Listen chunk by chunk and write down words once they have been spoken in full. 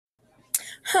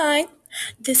Hi,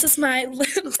 this is my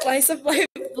little slice of life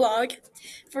vlog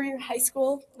for your high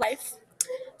school life.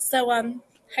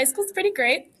 High school's pretty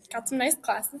great. Got some nice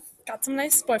classes, got some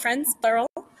nice boyfriends, plural.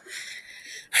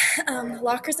 The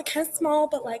lockers are kind of small,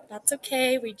 but that's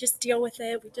okay. We just deal with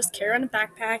it. We just carry on a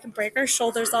backpack and break our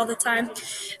shoulders all the time.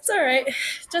 It's all right.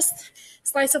 Just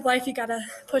slice of life. You gotta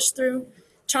push through,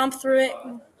 chomp through it,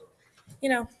 and you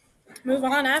know, move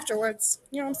on afterwards.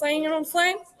 You know what I'm saying? You know what I'm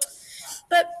saying?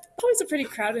 But always are pretty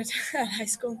crowded at high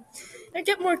school. They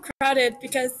get more crowded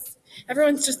because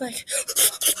everyone's just like,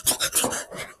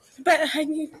 but I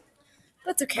mean,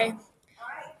 that's okay.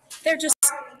 They're just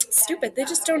stupid. They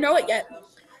just don't know it yet.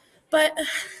 But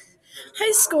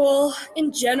high school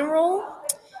in general,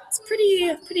 it's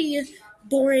pretty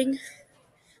boring.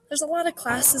 There's a lot of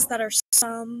classes that are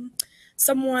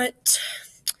somewhat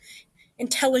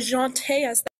intelligente,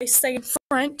 as they say in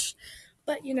French.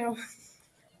 But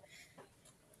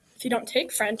if you don't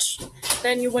take French,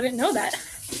 then you wouldn't know that.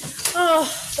 Oh,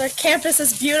 the campus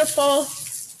is beautiful.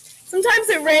 Sometimes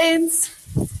it rains,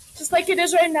 just like it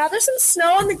is right now. There's some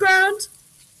snow on the ground.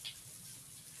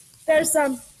 There's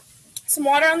some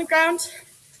water on the ground.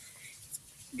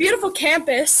 Beautiful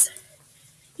campus.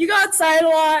 You go outside a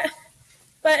lot,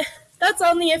 but that's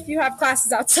only if you have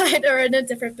classes outside or in a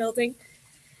different building.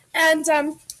 And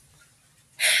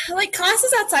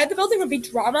classes outside the building would be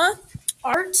drama,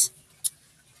 art,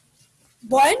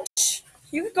 lunch.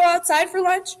 You could go outside for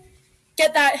lunch,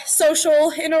 get that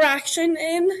social interaction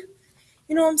in.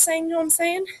 You know what I'm saying? You know what I'm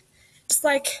saying? Just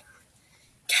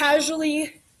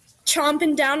casually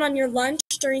chomping down on your lunch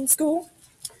during school.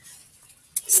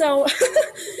 So,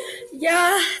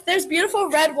 yeah, there's beautiful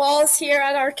red walls here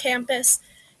at our campus.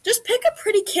 Just pick a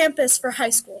pretty campus for high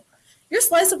school. Your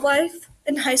slice of life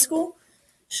in high school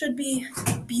should be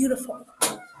beautiful.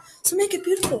 So make it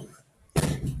beautiful.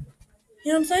 You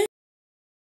know what I'm saying?